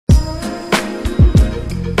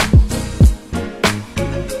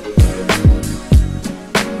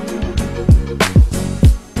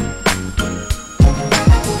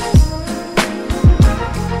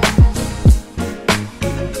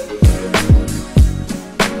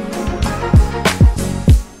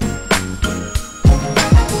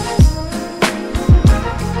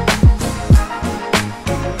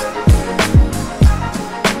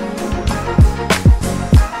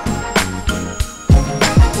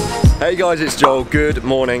Hey guys, it's Joel. Good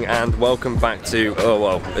morning and welcome back to,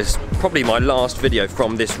 it's probably my last video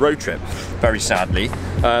from this road trip, very sadly.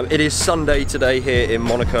 It is Sunday today here in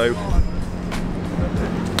Monaco.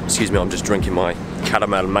 Excuse me, I'm just drinking my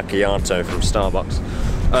caramel macchiato from Starbucks.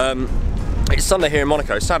 It's Sunday here in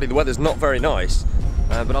Monaco. Sadly, the weather's not very nice,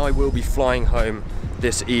 but I will be flying home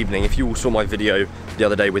this evening. If you all saw my video the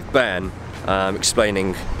other day with Ben,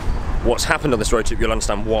 explaining what's happened on this road trip, you'll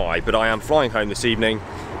understand why, but I am flying home this evening.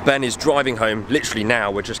 Ben is driving home literally now.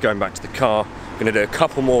 We're just going back to the car. Gonna do a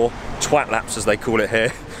couple more twat laps, as they call it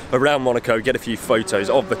here, around Monaco, get a few photos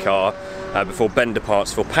of the car before Ben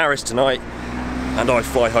departs for Paris tonight and I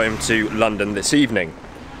fly home to London this evening.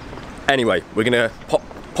 Anyway, we're gonna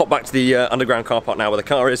pop back to the underground car park now where the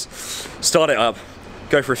car is, start it up,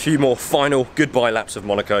 go for a few more final goodbye laps of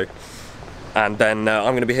Monaco, and then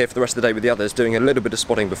I'm going to be here for the rest of the day with the others doing a little bit of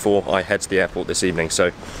spotting before I head to the airport this evening,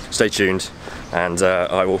 so stay tuned and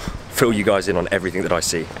I will fill you guys in on everything that I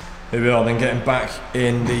see. Here we are then, getting back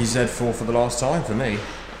in the Z4 for the last time for me.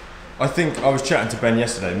 I think I was chatting to Ben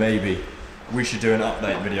yesterday, maybe we should do an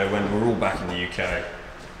update video when we're all back in the UK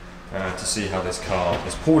to see how this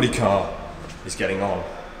poorly car is getting on.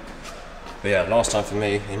 But yeah, last time for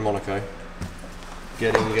me in Monaco.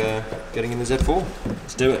 Getting in the Z4.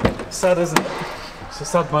 Let's do it. Sad, isn't it? It's a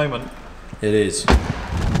sad moment. It is.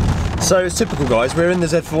 So it's typical, guys. We're in the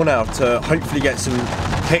Z4 now to hopefully get some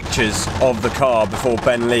pictures of the car before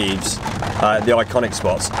Ben leaves the iconic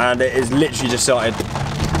spots, and it is literally just started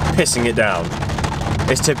pissing it down.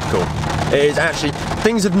 It's typical. It is actually,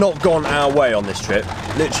 things have not gone our way on this trip.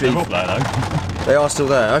 Literally. They're not there, though. They are still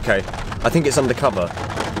there. Okay. I think it's undercover.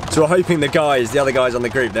 So we're hoping the other guys on the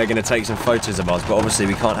group, they're going to take some photos of us, but obviously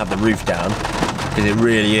we can't have the roof down because it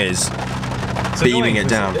really is beaming it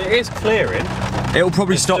down. It is clearing. It'll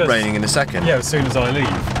probably stop raining in a second. Yeah, as soon as I leave.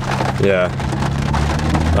 Yeah.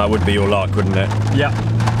 That would be your luck, wouldn't it? Yeah.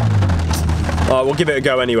 Alright, we'll give it a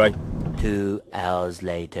go anyway. 2 hours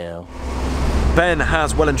later. Ben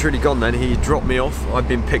has well and truly gone then. He dropped me off. I've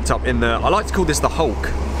been picked up in the, I like to call this the Hulk.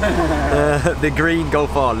 The green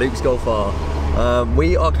Golf R, Luke's Golf R.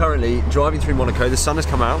 We are currently driving through Monaco. The sun has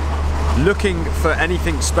come out, looking for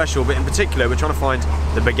anything special, but in particular we're trying to find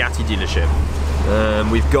the Bugatti dealership.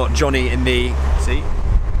 We've got Johnny in the, see?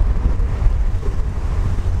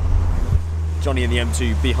 Johnny in the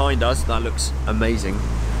M2 behind us. That looks amazing.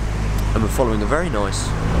 And we're following a very nice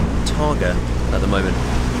Targa at the moment.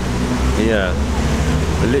 Yeah,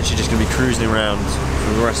 we're literally just going to be cruising around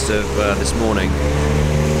for the rest of this morning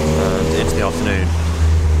and into the afternoon,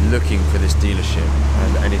 looking for this dealership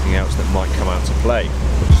and anything else that might come out to play.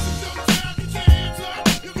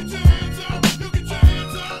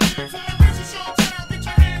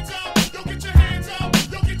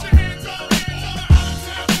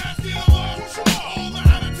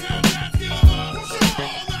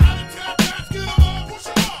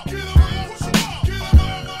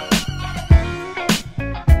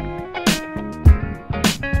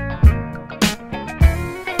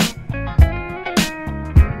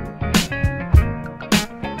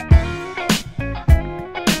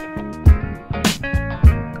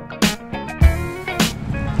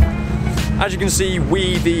 As you can see,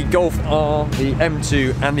 we, the Golf R, the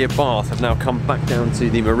M2 and the Abarth have now come back down to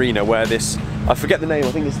the marina where this, I forget the name,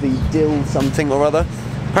 I think it's the Dill something or other.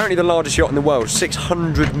 Apparently the largest yacht in the world,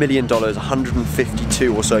 $600 million,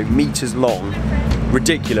 152 or so meters long.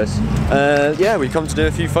 Ridiculous. Yeah, we've come to do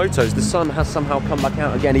a few photos. The sun has somehow come back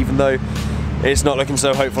out again, even though it's not looking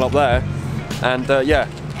so hopeful up there. And yeah,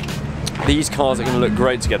 these cars are going to look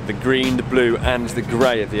great together. The green, the blue and the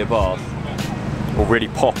grey of the Abarth will really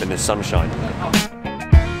pop in this sunshine.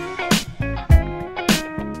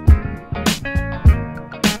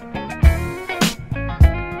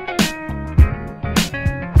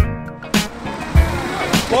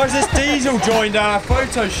 Why is this diesel joined our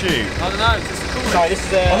photo shoot? I don't know, it's just cool. Sorry, this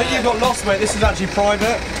is I think you got lost, mate. This is actually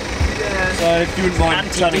private. Yeah. So if you wouldn't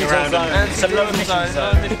mind turning around and it's a low emission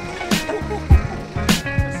zone.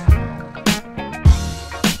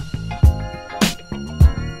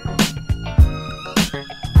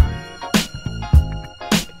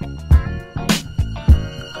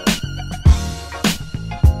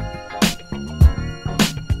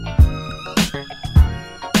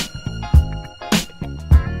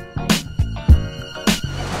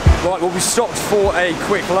 Right, well, we stopped for a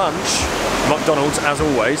quick lunch, McDonald's as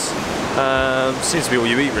always. Seems to be all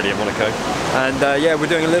you eat really in Monaco. And yeah, we're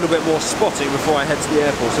doing a little bit more spotting before I head to the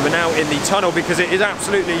airport. So we're now in the tunnel because it is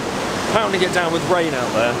absolutely pounding it down with rain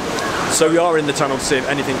out there. So we are in the tunnel to see if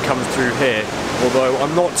anything comes through here. Although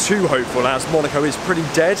I'm not too hopeful as Monaco is pretty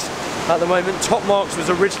dead at the moment. Top Marks was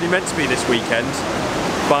originally meant to be this weekend.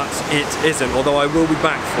 but it isn't, although I will be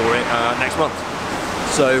back for it next month.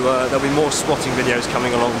 So there'll be more spotting videos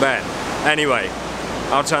coming along then. Anyway,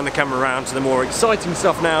 I'll turn the camera around to the more exciting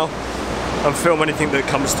stuff now and film anything that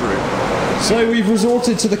comes through. So we've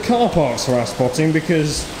resorted to the car parks for our spotting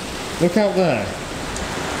because look out there.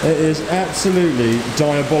 It is absolutely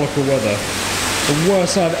diabolical weather. The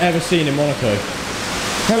worst I've ever seen in Monaco.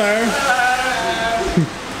 Hello.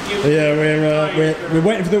 Yeah, we're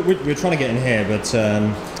waiting for the. We're trying to get in here, but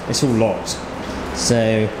it's all locked.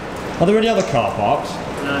 So, are there any other car parks?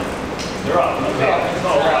 No. There are.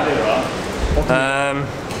 Not right here,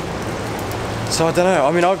 So I don't know.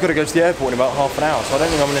 I mean, I've got to go to the airport in about half an hour, so I don't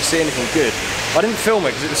think I'm going to see anything good. I didn't film it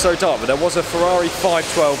because it was so dark, but there was a Ferrari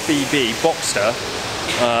 512 BB Boxster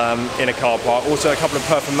in a car park. Also, a couple of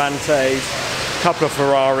Performantes, a couple of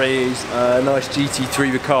Ferraris, a nice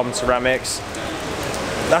GT3 with carbon ceramics.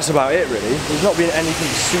 That's about it, really. There's not been anything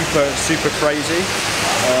super crazy.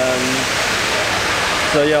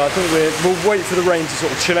 So yeah, I think we'll wait for the rain to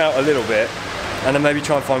sort of chill out a little bit, and then maybe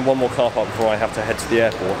try and find one more car park before I have to head to the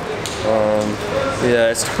airport. Yeah,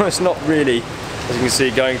 it's not really, as you can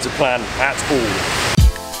see, going to plan at all.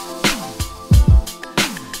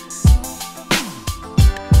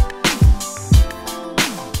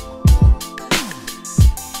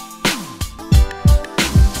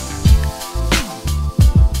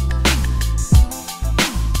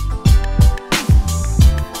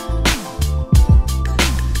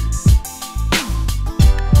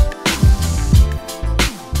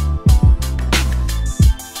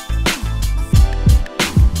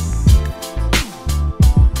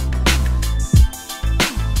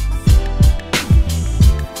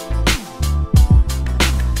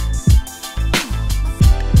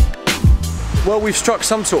 Well, we've struck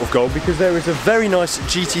some sort of gold because there is a very nice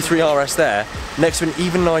GT3 RS there next to an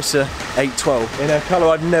even nicer 812 in a colour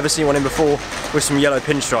I've never seen one in before, with some yellow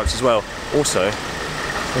pinstripes as well. Also,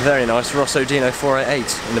 a very nice Rosso Dino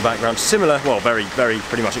 488 in the background, similar, well,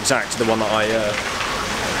 pretty much exact to the one that I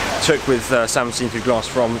took with Sam Seen Through Glass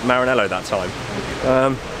from Maranello that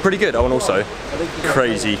time. Pretty good. Oh, and also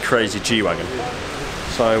crazy G-Wagon.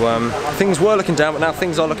 So things were looking down, but now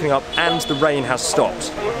things are looking up, and the rain has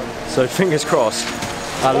stopped. So fingers crossed,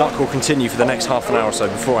 our luck will continue for the next half an hour or so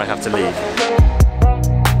before I have to leave.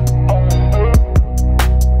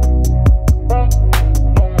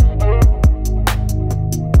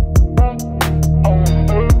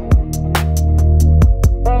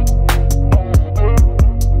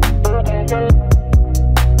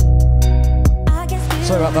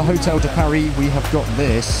 So at the Hotel de Paris, we have got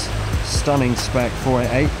this stunning spec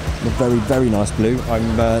 488, a very nice blue.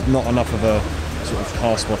 I'm not enough of a sort of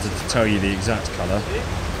car spotter to tell you the exact colour.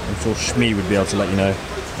 I'm sure Shmee would be able to let you know.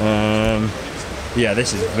 Yeah,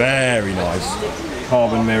 this is very nice.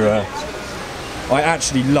 Carbon mirror. I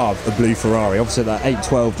actually love a blue Ferrari. Obviously that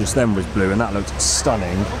 812 just then was blue and that looked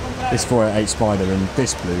stunning. This 488 Spider in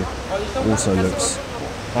this blue also looks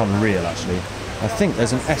unreal actually. I think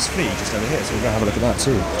there's an SV just over here, so we're going to have a look at that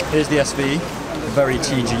too. Here's the SV, a very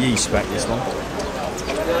TGE spec this one.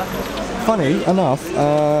 Funny enough,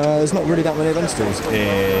 there's not really that many event stores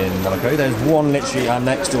in Monaco. There's one literally, our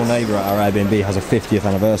next door neighbour at our Airbnb has a 50th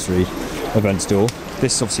anniversary event store.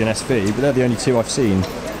 This is obviously an SV, but they're the only two I've seen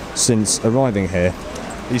since arriving here.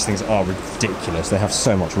 These things are ridiculous. They have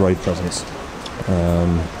so much road presence.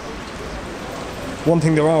 One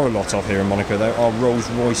thing there are a lot of here in Monaco though are Rolls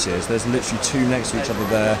Royces. There's literally two next to each other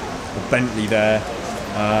there, a Bentley there.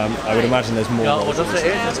 I would imagine there's more Rolls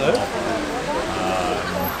Royces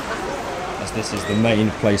as this is the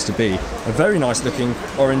main place to be. A very nice looking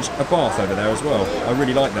orange Abarth over there as well. I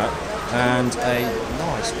really like that. And a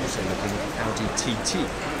nice also looking Audi TT.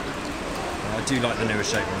 I do like the newer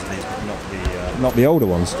shape ones of these, but not the older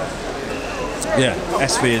ones. Yeah,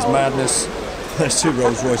 SV is madness. There's two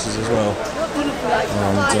Rolls Royces as well.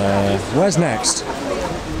 And where's next?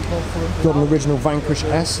 Got an original Vanquish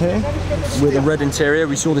S here with a red interior.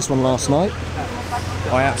 We saw this one last night.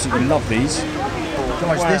 I absolutely love these.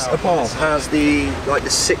 Guys, wow. This Abarth has the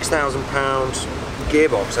 £6,000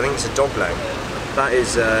 gearbox. I think it's a dogleg. That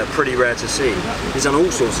is pretty rare to see. He's done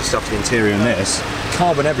all sorts of stuff to the interior in this.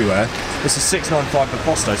 Carbon everywhere. It's a 695 per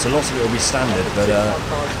Posto, so lots of it will be standard, but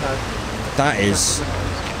that is...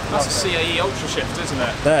 That's a CAE Ultra Shift, isn't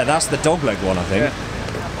it? There, that's the dogleg one, I think. Yeah.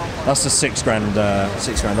 That's the £6 grand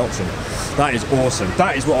option. That is awesome.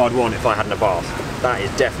 That is what I'd want if I had an Abarth. That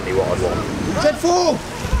is definitely what I'd want. Z4!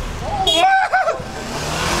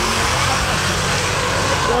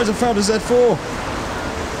 Guys, I've found a Z4.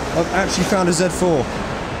 I've actually found a Z4.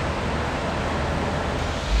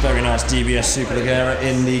 Very nice DBS Superleggera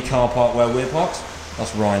in the car park where we're parked.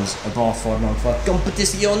 That's Ryan's Abarth 595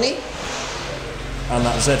 Competizione. And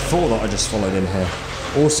that Z4 that I just followed in here.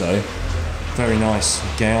 Also, very nice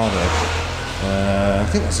Gallardo. I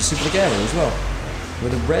think that's a Super Leggero as well,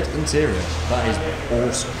 with a red interior. That is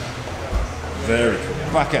awesome. Very cool.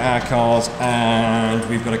 Back at our cars, and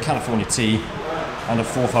we've got a California T and a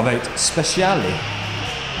 458 Speciale,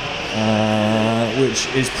 which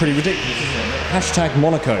is pretty ridiculous, isn't it? Hashtag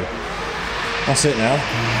Monaco. That's it now.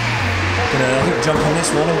 Gonna, I think, jump on this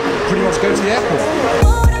one and pretty much go to the airport.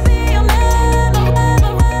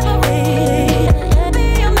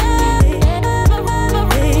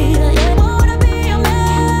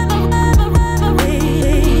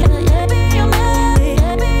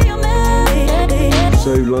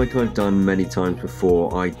 So like I've done many times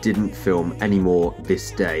before, I didn't film any more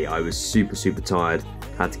this day. I was super tired,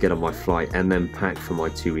 had to get on my flight and then pack for my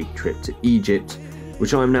 2-week trip to Egypt,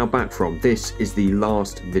 which I'm now back from. This is the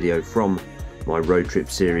last video from my road trip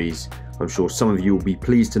series. I'm sure some of you will be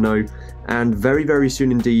pleased to know, and very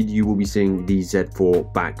soon indeed you will be seeing the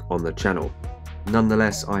Z4 back on the channel.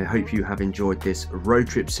 Nonetheless, I hope you have enjoyed this road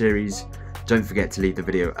trip series. Don't forget to leave the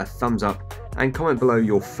video a thumbs up and comment below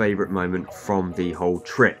your favourite moment from the whole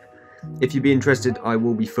trip. If you'd be interested, I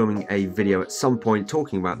will be filming a video at some point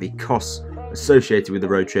talking about the costs associated with the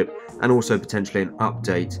road trip, and also potentially an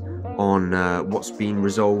update on what's been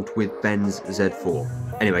resolved with Ben's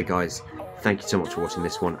Z4. Anyway guys, thank you so much for watching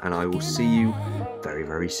this one, and I will see you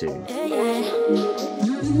very soon.